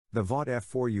The Vought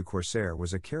F4U Corsair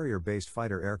was a carrier-based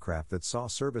fighter aircraft that saw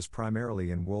service primarily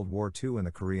in World War II and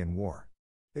the Korean War.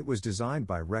 It was designed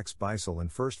by Rex Beisel and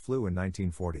first flew in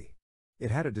 1940. It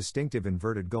had a distinctive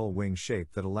inverted gull wing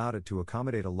shape that allowed it to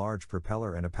accommodate a large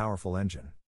propeller and a powerful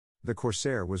engine. The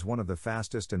Corsair was one of the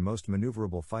fastest and most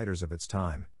maneuverable fighters of its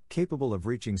time, capable of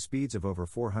reaching speeds of over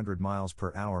 400 miles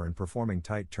per hour and performing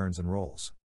tight turns and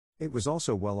rolls. It was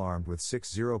also well armed with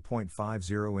 6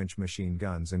 0.50-inch machine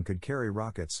guns and could carry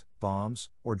rockets,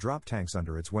 bombs, or drop tanks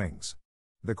under its wings.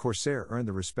 The Corsair earned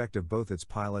the respect of both its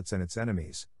pilots and its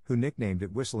enemies, who nicknamed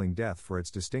it Whistling Death for its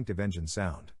distinctive engine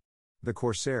sound. The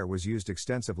Corsair was used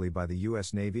extensively by the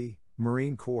U.S. Navy,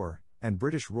 Marine Corps, and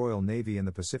British Royal Navy in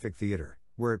the Pacific Theater,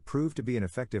 where it proved to be an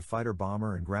effective fighter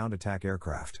bomber and ground attack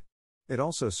aircraft. It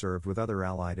also served with other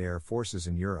Allied air forces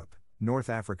in Europe,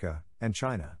 North Africa, and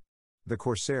China. The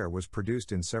Corsair was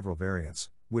produced in several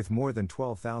variants, with more than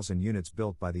 12,000 units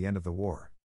built by the end of the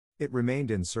war. It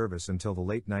remained in service until the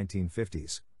late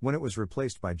 1950s, when it was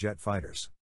replaced by jet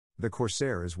fighters. The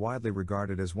Corsair is widely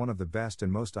regarded as one of the best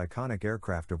and most iconic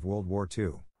aircraft of World War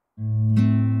II.